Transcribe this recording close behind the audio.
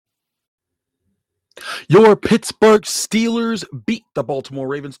Your Pittsburgh Steelers beat the Baltimore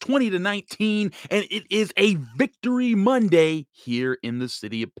Ravens 20-19, and it is a victory Monday here in the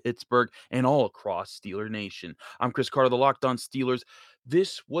city of Pittsburgh and all across Steeler Nation. I'm Chris Carter, the Locked On Steelers.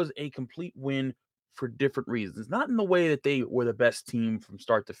 This was a complete win for different reasons. Not in the way that they were the best team from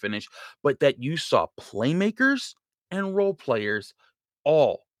start to finish, but that you saw playmakers and role players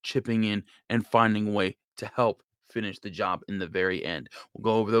all chipping in and finding a way to help finish the job in the very end. We'll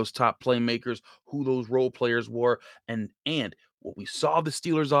go over those top playmakers, who those role players were, and what we saw the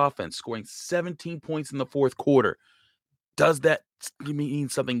Steelers offense scoring 17 points in the fourth quarter. Does that mean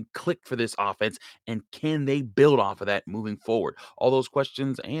something clicked for this offense, and can they build off of that moving forward? All those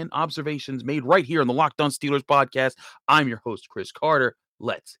questions and observations made right here on the Locked On Steelers podcast. I'm your host, Chris Carter.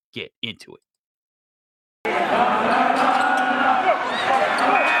 Let's get into it.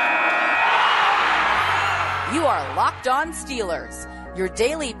 You are Locked On Steelers, your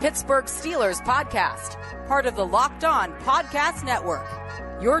daily Pittsburgh Steelers podcast, part of the Locked On Podcast Network,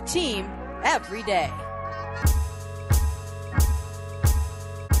 your team every day.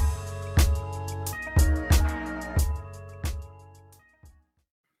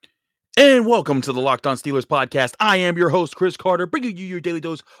 And welcome to the Locked On Steelers podcast. I am your host, Chris Carter, bringing you your daily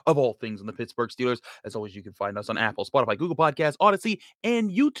dose of all things on the Pittsburgh Steelers. As always, you can find us on Apple, Spotify, Google Podcasts, Odyssey,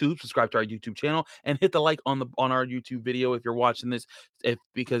 and YouTube. Subscribe to our YouTube channel and hit the like on our YouTube video if you're watching this.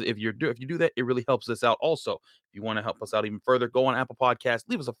 Because if you do that, it really helps us out. Also, if you want to help us out even further, go on Apple Podcasts,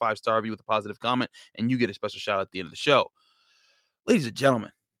 leave us a 5-star review with a positive comment, and you get a special shout out at the end of the show. Ladies and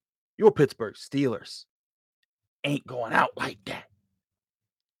gentlemen, your Pittsburgh Steelers ain't going out like that.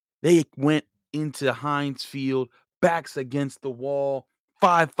 They went into Heinz Field, backs against the wall,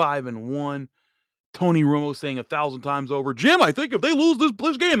 5-5-1. Tony Romo saying 1,000 times over, Jim, I think if they lose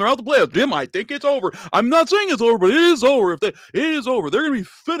this game, they're out the playoffs. Jim, I think it's over. I'm not saying it's over, but it is over. It is over. They're going to be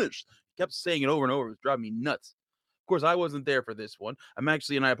finished. He kept saying it over and over. It was driving me nuts. Of course, I wasn't there for this one. And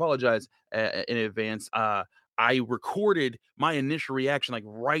I apologize in advance. I recorded my initial reaction like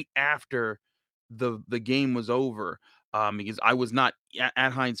right after the game was over. Because I was not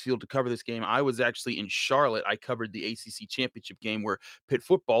at Heinz Field to cover this game. I was actually in Charlotte. I covered the ACC championship game where Pitt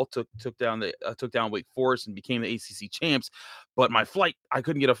football took down Wake Forest and became the ACC champs. But I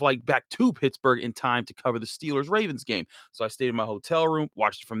couldn't get a flight back to Pittsburgh in time to cover the Steelers-Ravens game. So I stayed in my hotel room,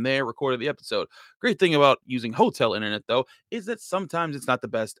 watched it from there, recorded the episode. Great thing about using hotel internet, though, is that sometimes it's not the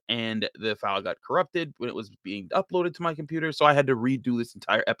best, and the file got corrupted when it was being uploaded to my computer. So I had to redo this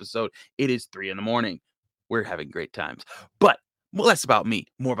entire episode. It is 3 a.m. We're having great times. But less about me,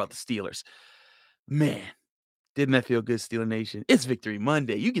 more about the Steelers. Man, didn't that feel good, Steeler Nation? It's Victory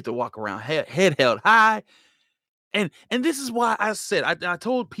Monday. You get to walk around head held high. And this is why I said, I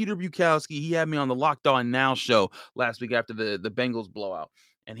told Peter Bukowski, he had me on the Locked On Now show last week after the Bengals blowout.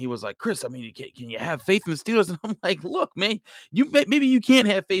 And he was like, Chris, I mean, can you have faith in the Steelers? And I'm like, look, man, maybe you can't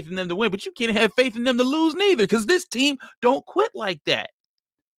have faith in them to win, but you can't have faith in them to lose neither, because this team don't quit like that.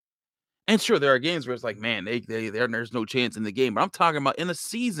 And sure, there are games where it's like, man, there's no chance in the game. But I'm talking about in a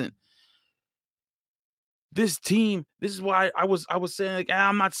season. This team, this is why I was saying, like,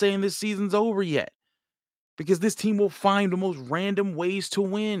 I'm not saying this season's over yet. Because this team will find the most random ways to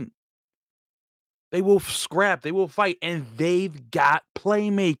win. They will scrap, they will fight, and they've got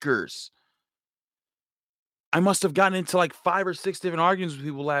playmakers. I must have gotten into like 5 or 6 different arguments with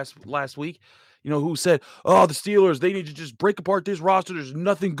people last week, who said, oh, the Steelers, they need to just break apart this roster. There's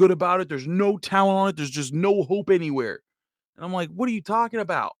nothing good about it. There's no talent on it. There's just no hope anywhere. And I'm like, what are you talking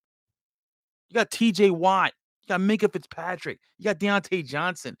about? You got TJ Watt. You got Minkah Fitzpatrick. You got Deontay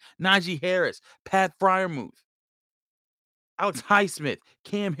Johnson, Najee Harris, Pat Freiermuth, Alex Highsmith,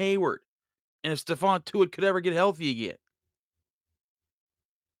 Cam Hayward. And if Stephon Tuitt could ever get healthy again.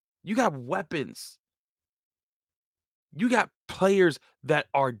 You got weapons. You got players that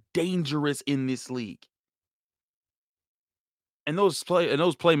are dangerous in this league. And those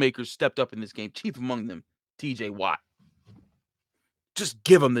playmakers stepped up in this game, chief among them, TJ Watt. Just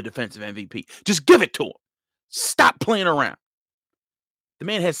give him the defensive MVP. Just give it to him. Stop playing around. The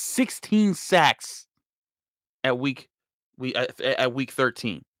man has 16 sacks at week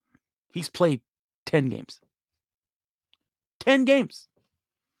 13. He's played 10 games. 10 games.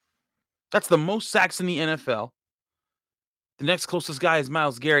 That's the most sacks in the NFL. The next closest guy is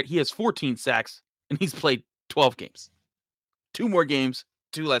Myles Garrett. He has 14 sacks, and he's played 12 games. 2 more games,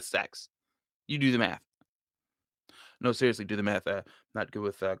 2 less sacks. You do the math. No, seriously, do the math. Not good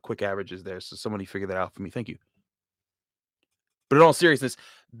with quick averages there, so somebody figure that out for me. Thank you. But in all seriousness,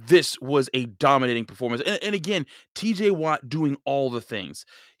 this was a dominating performance. And again, TJ Watt doing all the things.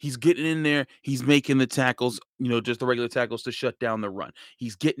 He's getting in there. He's making the tackles, just the regular tackles to shut down the run.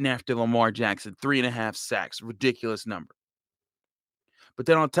 He's getting after Lamar Jackson, 3.5 sacks, ridiculous number. But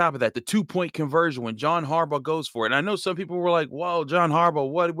then on top of that, the 2-point conversion when John Harbaugh goes for it. And I know some people were like, whoa, John Harbaugh,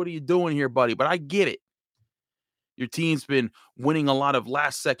 what are you doing here, buddy? But I get it. Your team's been winning a lot of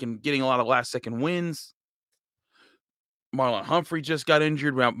getting a lot of last second wins. Marlon Humphrey just got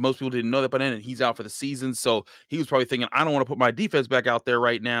injured. Most people didn't know that by then, and he's out for the season. So he was probably thinking, I don't want to put my defense back out there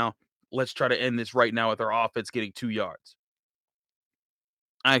right now. Let's try to end this right now with our offense getting 2 yards.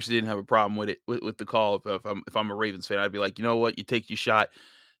 I actually didn't have a problem with it, with the call. If I'm a Ravens fan, I'd be like, you know what? You take your shot.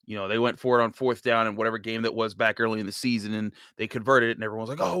 They went for it on 4th down in whatever game that was back early in the season, and they converted it, and everyone's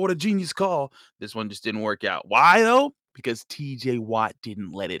like, oh, what a genius call. This one just didn't work out. Why, though? Because TJ Watt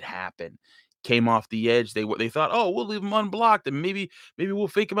didn't let it happen. Came off the edge. They thought, oh, we'll leave him unblocked, and maybe we'll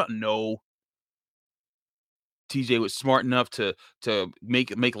fake him out. No. TJ was smart enough to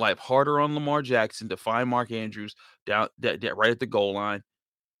make life harder on Lamar Jackson, to find Mark Andrews down right at the goal line.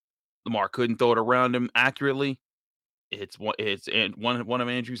 Lamar couldn't throw it around him accurately. It's one of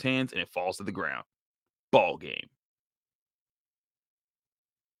Andrews' hands, and it falls to the ground. Ball game.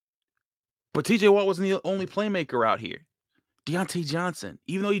 But TJ Watt wasn't the only playmaker out here. Deontay Johnson,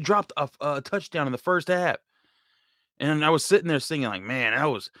 even though he dropped a touchdown in the first half, and I was sitting there singing like, man,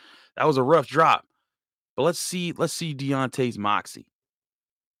 that was a rough drop. But let's see Deontay's moxie.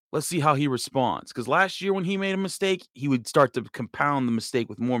 Let's see how he responds. Because last year when he made a mistake, he would start to compound the mistake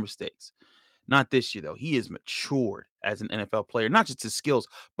with more mistakes. Not this year, though. He is matured as an NFL player, not just his skills,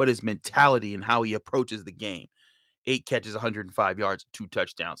 but his mentality and how he approaches the game. 8 catches, 105 yards, 2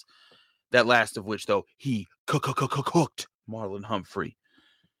 touchdowns. That last of which, though, he cooked Marlon Humphrey.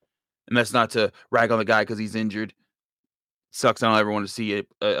 And that's not to rag on the guy because he's injured. Sucks. I don't ever want to see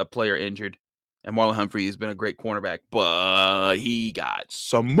a player injured. And Marlon Humphrey has been a great cornerback, but he got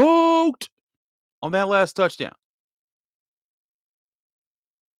smoked on that last touchdown.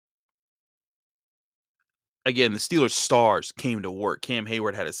 Again, the Steelers' stars came to work. Cam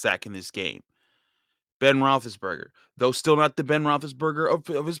Hayward had a sack in this game. Ben Roethlisberger, though still not the Ben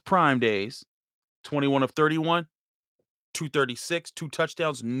Roethlisberger of his prime days, 21 of 31, 236, 2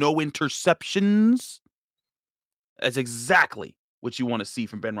 touchdowns, no interceptions. That's exactly what you want to see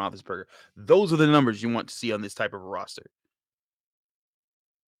from Ben Roethlisberger. Those are the numbers you want to see on this type of a roster.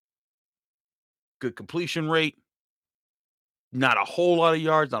 Good completion rate. Not a whole lot of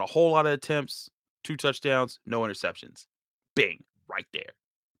yards, not a whole lot of attempts. 2 touchdowns, no interceptions. Bing, right there.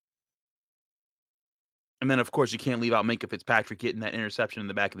 And then, of course, you can't leave out Minkah Fitzpatrick getting that interception in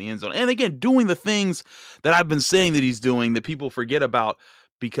the back of the end zone. And again, doing the things that I've been saying that he's doing that people forget about,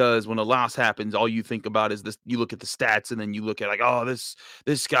 because when a loss happens, all you think about is this. You look at the stats and then you look at like, oh,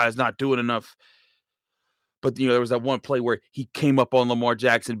 this guy's not doing enough. But, there was that one play where he came up on Lamar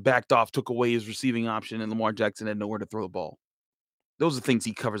Jackson, backed off, took away his receiving option, and Lamar Jackson had nowhere to throw the ball. Those are things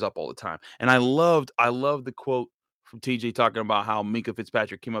he covers up all the time. And I loved the quote from TJ talking about how Minkah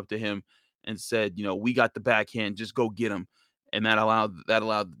Fitzpatrick came up to him and said, we got the backhand, just go get him. And that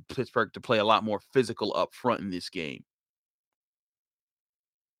allowed Pittsburgh to play a lot more physical up front in this game.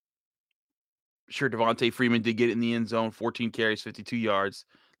 Sure, Devontae Freeman did get it in the end zone, 14 carries, 52 yards.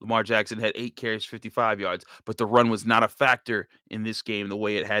 Lamar Jackson had 8 carries, 55 yards. But the run was not a factor in this game the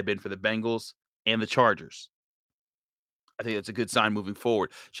way it had been for the Bengals and the Chargers. I think that's a good sign moving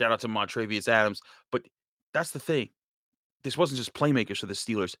forward. Shout out to Montravius Adams. But that's the thing. This wasn't just playmakers for the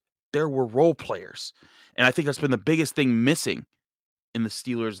Steelers. There were role players. And I think that's been the biggest thing missing in the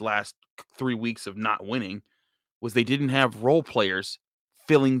Steelers' last 3 weeks of not winning, was they didn't have role players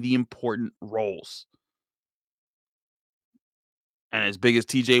filling the important roles. And as big as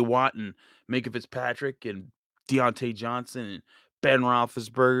TJ Watt and Minkah Fitzpatrick and Deontay Johnson and Ben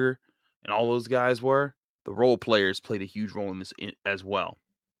Roethlisberger and all those guys were, the role players played a huge role in this as well.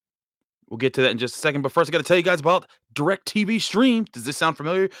 We'll get to that in just a second. But first, I got to tell you guys about DirecTV Stream. Does this sound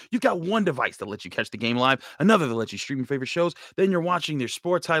familiar? You've got one device that lets you catch the game live, another that lets you stream your favorite shows. Then you're watching their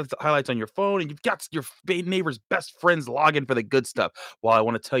sports highlights on your phone, and you've got your neighbor's best friends login for the good stuff. Well, I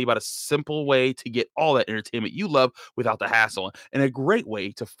want to tell you about a simple way to get all that entertainment you love without the hassle, and a great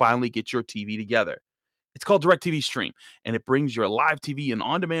way to finally get your TV together. It's called DirecTV Stream, and it brings your live TV and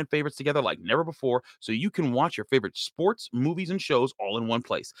on-demand favorites together like never before, so you can watch your favorite sports, movies, and shows all in one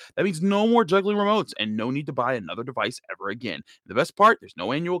place. That means no more juggling remotes and no need to buy another device ever again. The best part, there's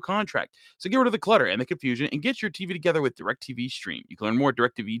no annual contract. So get rid of the clutter and the confusion and get your TV together with DirecTV Stream. You can learn more at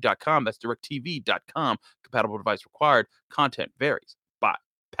directtv.com. That's directtv.com. Compatible device required. Content varies by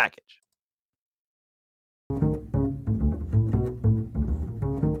package.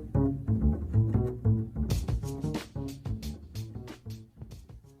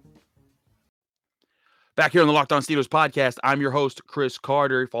 Back here on the Locked On Steelers podcast, I'm your host, Chris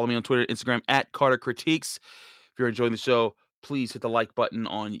Carter. Follow me on Twitter and Instagram at Carter Critiques. If you're enjoying the show, please hit the like button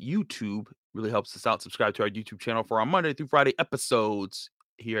on YouTube. Really helps us out. Subscribe to our YouTube channel for our Monday through Friday episodes.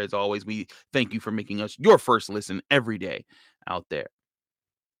 Here, as always, we thank you for making us your first listen every day out there.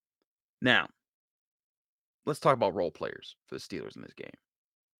 Now, let's talk about role players for the Steelers in this game.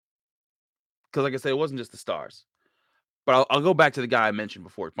 Because, like I said, it wasn't just the stars. But I'll go back to the guy I mentioned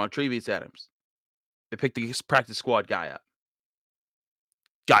before, Montrevious Adams. They picked the practice squad guy up.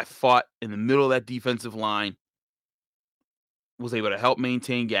 Guy fought in the middle of that defensive line, was able to help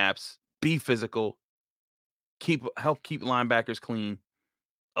maintain gaps, be physical, help keep linebackers clean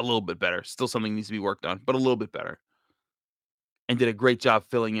a little bit better. Still something needs to be worked on, but a little bit better. And did a great job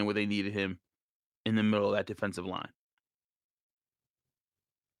filling in where they needed him in the middle of that defensive line.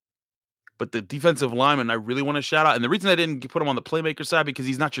 But the defensive lineman, I really want to shout out. And the reason I didn't put him on the playmaker side, because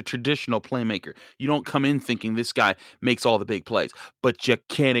he's not your traditional playmaker. You don't come in thinking this guy makes all the big plays. But you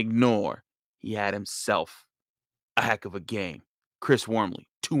can't ignore he had himself a heck of a game. Chris Wormley,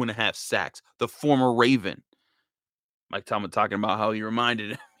 2.5 sacks. The former Raven. Mike Tomlin talking about how he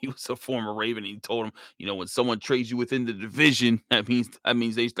reminded him he was a former Raven. He told him, when someone trades you within the division, that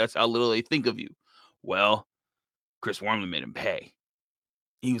means that's how little they think of you. Well, Chris Wormley made him pay.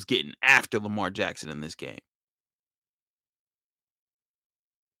 He was getting after Lamar Jackson in this game.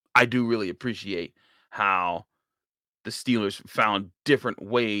 I do really appreciate how the Steelers found different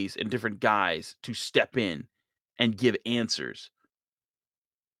ways and different guys to step in and give answers.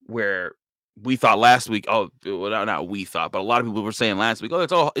 Where we thought last week, not we thought, but a lot of people were saying last week,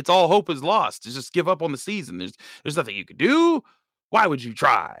 it's all hope is lost. Just give up on the season. There's nothing you could do. Why would you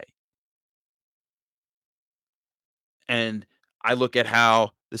try? And I look at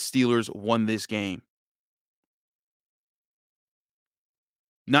how the Steelers won this game.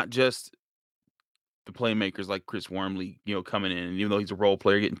 Not just the playmakers like Chris Wormley, coming in, and even though he's a role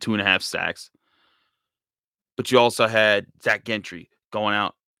player, getting 2.5 sacks. But you also had Zach Gentry going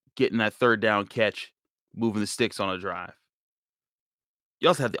out, getting that third down catch, moving the sticks on a drive. You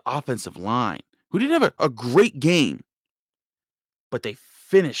also had the offensive line, who didn't have a great game, but they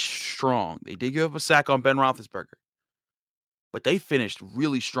finished strong. They did give up a sack on Ben Roethlisberger, but they finished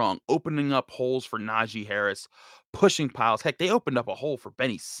really strong, opening up holes for Najee Harris, pushing piles. Heck, they opened up a hole for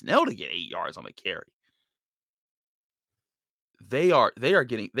Benny Snell to get 8 yards on the carry. They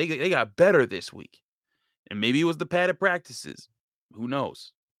got better this week. And maybe it was the padded practices. Who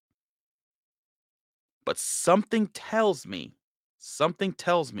knows? But something tells me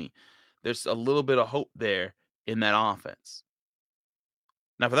there's a little bit of hope there in that offense.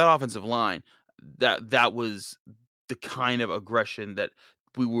 Now, for that offensive line, that was the kind of aggression that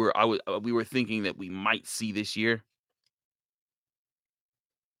we were thinking that we might see this year.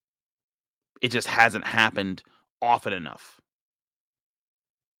 It just hasn't happened often enough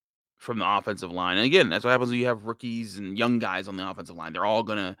from the offensive line. And again, that's what happens when you have rookies and young guys on the offensive line. They're all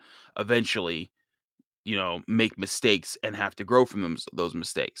gonna eventually, make mistakes and have to grow from those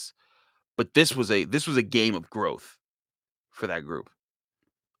mistakes. But this was a game of growth for that group.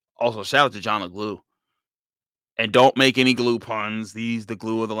 Also, shout out to John LeGlue. And don't make any glue puns. He's the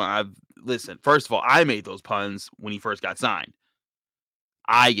glue of the line. Listen, first of all, I made those puns when he first got signed.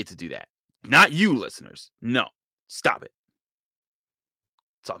 I get to do that. Not you, listeners. No. Stop it.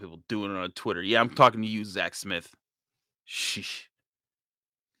 Saw people doing it on Twitter. Yeah, I'm talking to you, Zach Smith. Sheesh.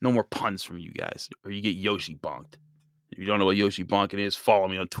 No more puns from you guys, or you get Yoshi bonked. If you don't know what Yoshi bonking is, follow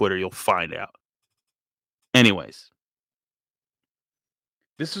me on Twitter. You'll find out. Anyways,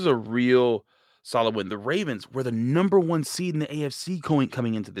 this is a real solid win. The Ravens were the number 1 seed in the AFC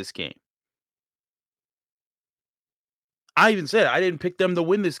coming into this game. I even said I didn't pick them to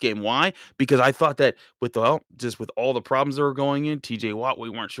win this game. Why? Because I thought that with all the problems that were going in, TJ Watt,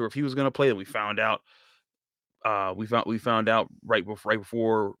 we weren't sure if he was going to play. And we found out. We found out right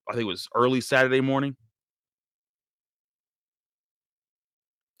before I think it was early Saturday morning.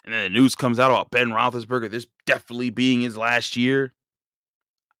 And then the news comes out about Ben Roethlisberger, this definitely being his last year.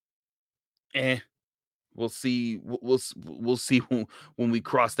 We'll see. We'll see when we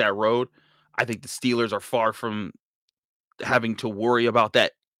cross that road. I think the Steelers are far from having to worry about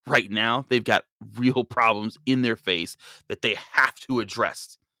that right now. They've got real problems in their face that they have to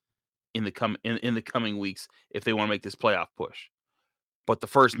address in the coming weeks if they want to make this playoff push. But the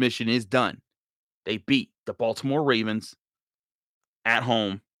first mission is done. They beat the Baltimore Ravens at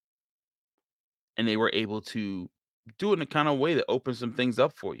home, and they were able to do it in a kind of way that opens some things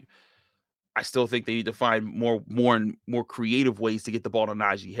up for you. I still think they need to find more creative ways to get the ball to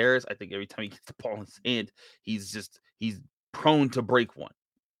Najee Harris. I think every time he gets the ball in his hand, he's prone to break one.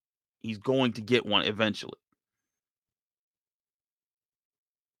 He's going to get one eventually.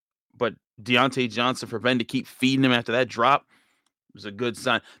 But Deontay Johnson, for Ben to keep feeding him after that drop was a good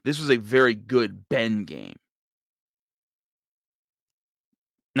sign. This was a very good Ben game.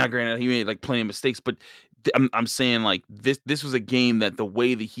 Now, granted, he made like plenty of mistakes, but I'm saying like this was a game that the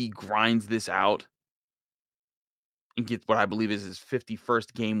way that he grinds this out and gets what I believe is his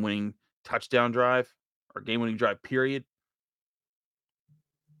 51st game-winning touchdown drive or game-winning drive period.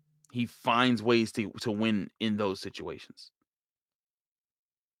 He finds ways to win in those situations.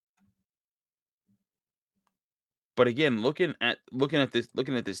 But again, looking at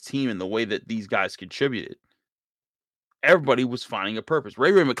this team and the way that these guys contributed, everybody was finding a purpose.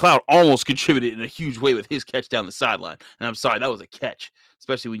 Ray McCloud almost contributed in a huge way with his catch down the sideline. And I'm sorry, that was a catch,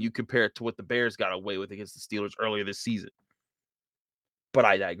 especially when you compare it to what the Bears got away with against the Steelers earlier this season. But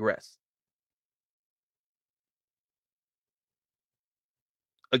I digress.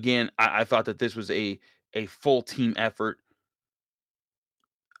 Again, I thought that this was a full team effort.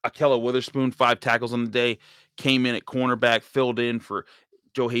 Akella Witherspoon, 5 tackles on the day, came in at cornerback, filled in for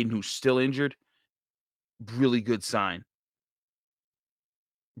Joe Hayden, who's still injured. Really good sign.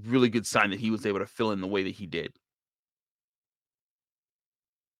 Really good sign that he was able to fill in the way that he did.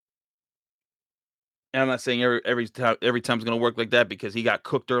 And I'm not saying every time's going to work like that because he got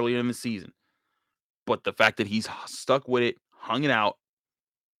cooked earlier in the season. But the fact that he's stuck with it, hung it out,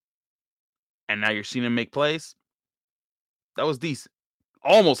 and now you're seeing him make plays, that was decent.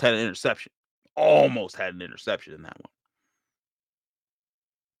 Almost had an interception. Almost had an interception in that one.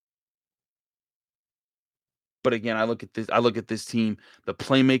 But again, I look at this team, the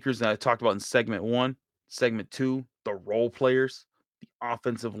playmakers that I talked about in segment 1, segment 2, the role players, the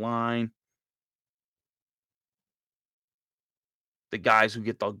offensive line, the guys who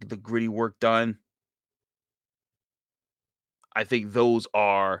get the gritty work done. I think those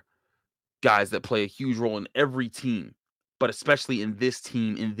are guys that play a huge role in every team, but especially in this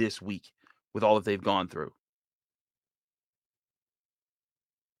team in this week with all that they've gone through.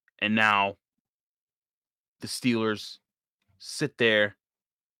 And now the Steelers sit there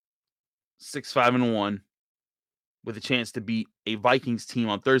 6-5-1 with a chance to beat a Vikings team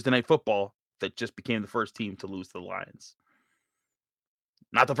on Thursday Night Football that just became the first team to lose to the Lions.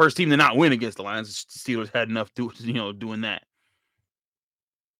 Not the first team to not win against the Lions. The Steelers had enough doing that.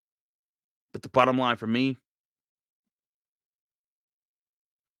 But the bottom line for me,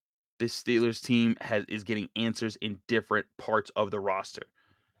 this Steelers team is getting answers in different parts of the roster.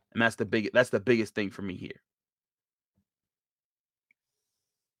 And that's the biggest thing for me here.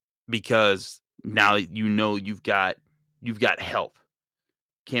 Because now you've got help.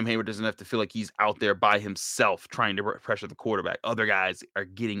 Cam Hayward doesn't have to feel like he's out there by himself trying to pressure the quarterback. Other guys are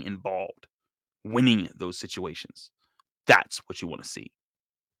getting involved, winning those situations. That's what you want to see.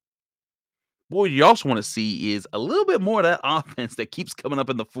 What you also want to see is a little bit more of that offense that keeps coming up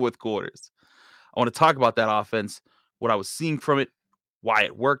in the fourth quarters. I want to talk about that offense, what I was seeing from it, why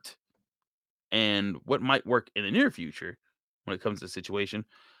it worked, and what might work in the near future when it comes to the situation.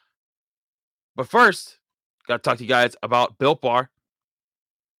 But first, got to talk to you guys about Built Bar.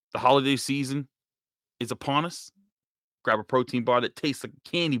 The holiday season is upon us. Grab a protein bar that tastes like a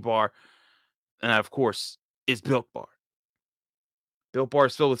candy bar. And that, of course, is Built Bar. Built Bar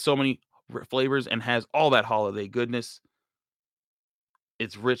is filled with so many flavors and has all that holiday goodness.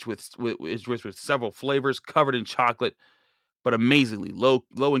 It's rich with several flavors, covered in chocolate, but amazingly low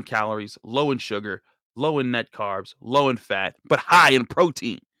in calories, low in sugar, low in net carbs, low in fat, but high in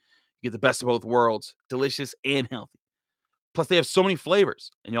protein. You get the best of both worlds, delicious and healthy. Plus, they have so many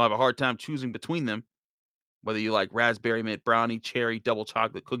flavors, and you'll have a hard time choosing between them, whether you like raspberry mint brownie, cherry, double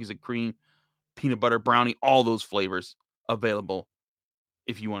chocolate, cookies and cream, peanut butter brownie, all those flavors available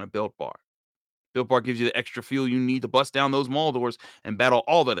if you want a Built Bar. Built Bar gives you the extra fuel you need to bust down those mall doors and battle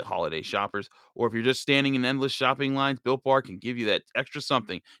all the holiday shoppers. Or if you're just standing in endless shopping lines, Built Bar can give you that extra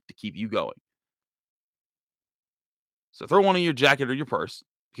something to keep you going. So throw one in your jacket or your purse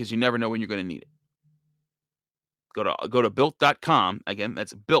because you never know when you're going to need it. Go to built.com. Again,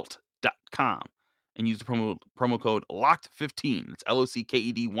 that's built.com. And use the promo code LOCKED15. It's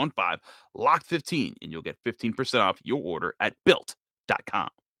LOCKED15, LOCKED15, and you'll get 15% off your order at built.com.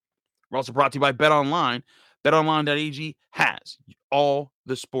 We're also brought to you by BetOnline. BetOnline.ag has all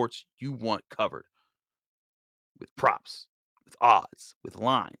the sports you want covered with props, with odds, with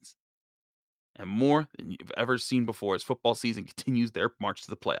lines, and more than you've ever seen before as football season continues their march to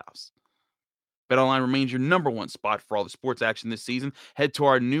the playoffs. BetOnline remains your number one spot for all the sports action this season. Head to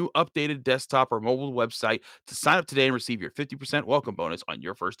our new updated desktop or mobile website to sign up today and receive your 50% welcome bonus on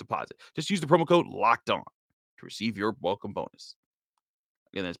your first deposit. Just use the promo code LOCKEDON to receive your welcome bonus.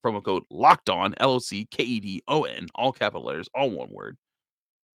 Again, that's promo code LOCKEDON, LOCKEDON, all capital letters, all one word,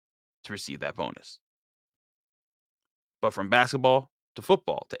 to receive that bonus. But from basketball to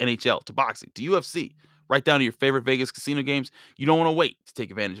football to NHL to boxing to UFC, right down to your favorite Vegas casino games, you don't want to wait to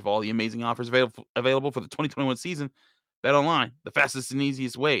take advantage of all the amazing offers available for the 2021 season. Bet online, the fastest and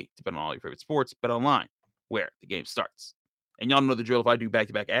easiest way to bet on all your favorite sports. Bet online, where the game starts. And y'all know the drill. If I do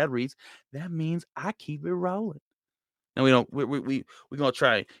back-to-back ad reads, that means I keep it rolling. Now we don't. We're gonna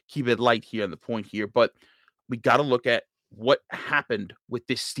try and keep it light here on the point here, but we got to look at what happened with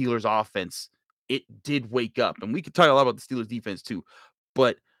this Steelers offense. It did wake up, and we could talk a lot about the Steelers defense too.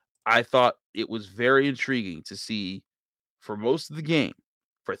 But I thought it was very intriguing to see for most of the game,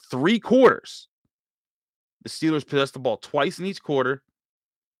 for 3 quarters, the Steelers possessed the ball twice in each quarter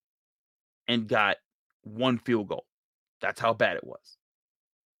and got 1 field goal. That's how bad it was.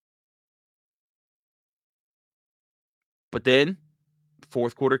 But then,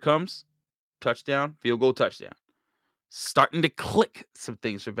 fourth quarter comes, touchdown, field goal, touchdown. Starting to click some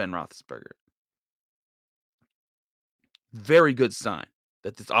things for Ben Roethlisberger. Very good sign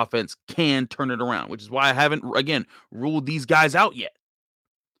that this offense can turn it around, which is why I haven't, again, ruled these guys out yet.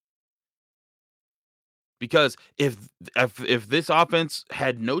 Because if this offense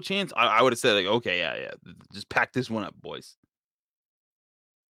had no chance, I would have said, like, okay, yeah, just pack this one up, boys.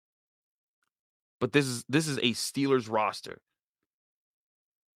 But this is a Steelers roster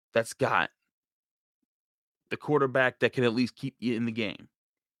that's got the quarterback that can at least keep you in the game.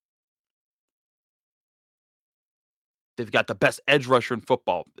 They've got the best edge rusher in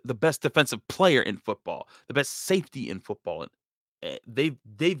football, the best defensive player in football, the best safety in football.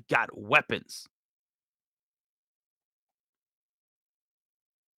 They've got weapons.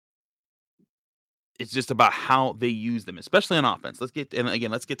 It's just about how they use them, especially on offense. Let's get to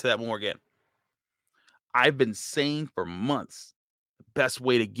that more again. I've been saying for months, the best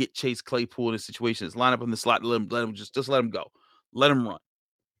way to get Chase Claypool in a situation is line up in the slot, let him just let him go. Let him run.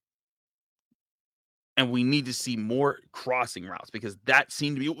 And we need to see more crossing routes because that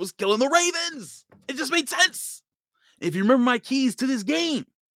seemed to be what was killing the Ravens. It just made sense. If you remember my keys to this game,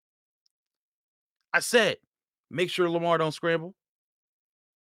 I said, make sure Lamar don't scramble.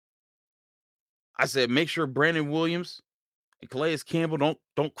 I said, make sure Brandon Williams and Calais Campbell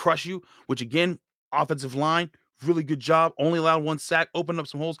don't crush you, which again, offensive line, really good job. Only allowed 1 sack, opened up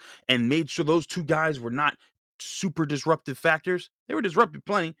some holes, and made sure those 2 guys were not super disruptive factors. They were disruptive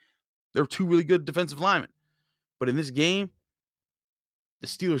plenty. They were 2 really good defensive linemen. But in this game, the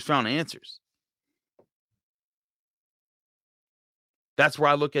Steelers found answers. That's where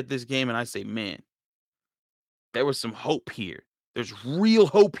I look at this game and I say, man, there was some hope here. There's real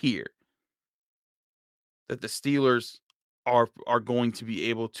hope here that the Steelers are going to be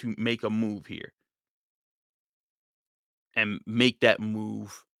able to make a move here and make that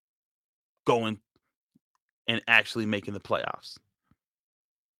move going and actually making the playoffs.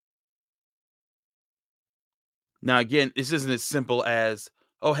 Now, again, this isn't as simple as,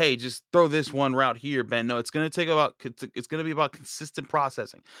 oh, hey, just throw this one route here, Ben. No, it's going to be about consistent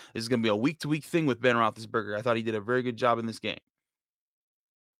processing. This is going to be a week-to-week thing with Ben Roethlisberger. I thought he did a very good job in this game.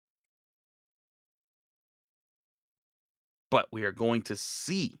 But we are going to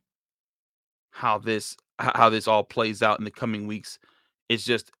see how this all plays out in the coming weeks. It's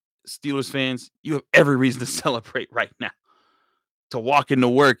just, Steelers fans, you have every reason to celebrate right now. To walk into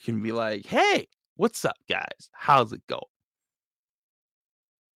work and be like, hey, what's up, guys? How's it going?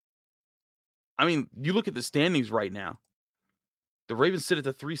 I mean, you look at the standings right now. The Ravens sit at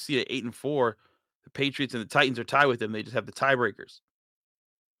the 3 seed at 8-4. The Patriots and the Titans are tied with them. They just have the tiebreakers.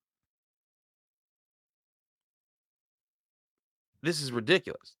 This is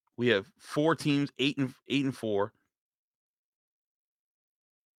ridiculous. We have 4 teams, 8-4.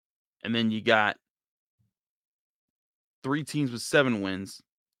 And then you got 3 teams with 7 wins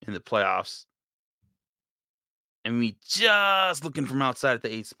in the playoffs. And we just looking from outside at the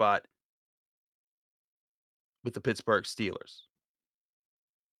 8th spot with the Pittsburgh Steelers.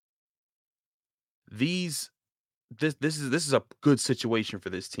 This is a good situation for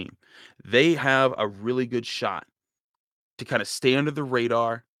this team. They have a really good shot to kind of stay under the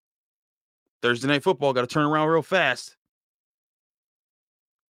radar. Thursday Night Football got to turn around real fast.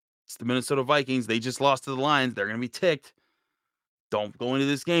 It's the Minnesota Vikings. They just lost to the Lions. They're going to be ticked. Don't go into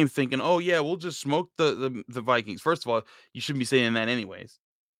this game thinking, oh, yeah, we'll just smoke the Vikings. First of all, you shouldn't be saying that anyways.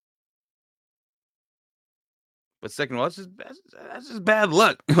 But second of all, that's just bad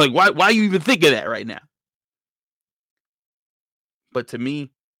luck. Like, why you even think of that right now? But to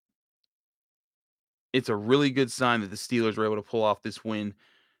me, it's a really good sign that the Steelers were able to pull off this win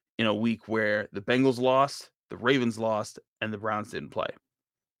in a week where the Bengals lost, the Ravens lost, and the Browns didn't play.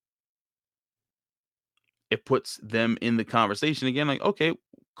 it puts them in the conversation again. Like, okay,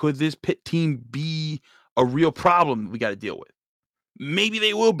 could this Pitt team be a real problem we got to deal with? Maybe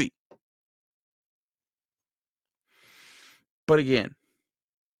they will be. But again,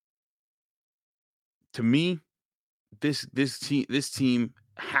 to me, this team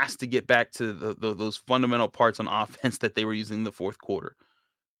has to get back to those fundamental parts on offense that they were using in the fourth quarter.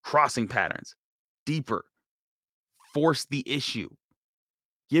 Crossing patterns, deeper, force the issue.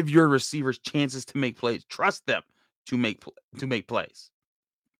 Give your receivers chances to make plays. Trust them to make plays.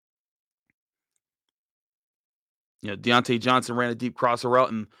 Deontay Johnson ran a deep crosser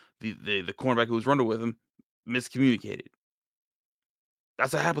route, and the cornerback who was running with him miscommunicated.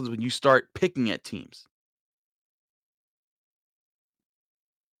 That's what happens when you start picking at teams.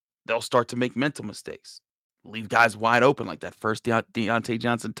 They'll start to make mental mistakes, leave guys wide open like that first Deontay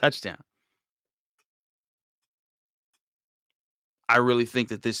Johnson touchdown. I really think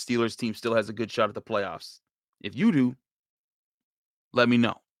that this Steelers team still has a good shot at the playoffs. If you do, let me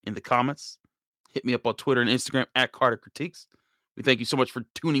know in the comments. Hit me up on Twitter and Instagram at Carter Critiques. We thank you so much for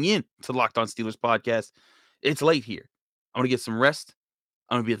tuning in to the Locked On Steelers podcast. It's late here. I'm going to get some rest.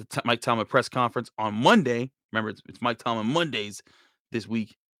 I'm going to be at the Mike Tomlin press conference on Monday. Remember, it's Mike Tomlin Mondays this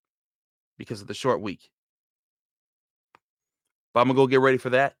week because of the short week. But I'm going to go get ready for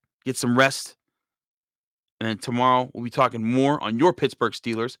that, get some rest. And then tomorrow, we'll be talking more on your Pittsburgh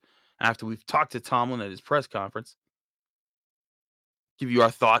Steelers after we've talked to Tomlin at his press conference. Give you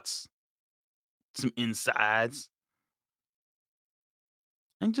our thoughts, some insides,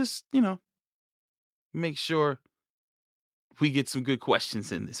 and just, make sure we get some good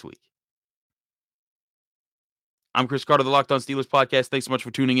questions in this week. I'm Chris Carter, the Locked On Steelers podcast. Thanks so much for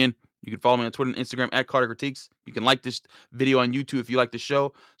tuning in. You can follow me on Twitter and Instagram at Carter Critiques. You can like this video on YouTube if you like the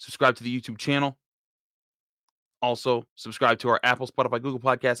show. Subscribe to the YouTube channel. Also, subscribe to our Apple, Spotify, Google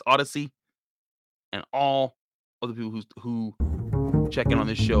Podcasts, Odyssey, and all other people who check in on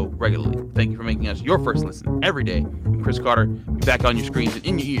this show regularly. Thank you for making us your first listen every day. I'm Chris Carter. Be back on your screens and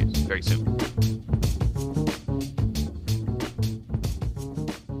in your ears very soon.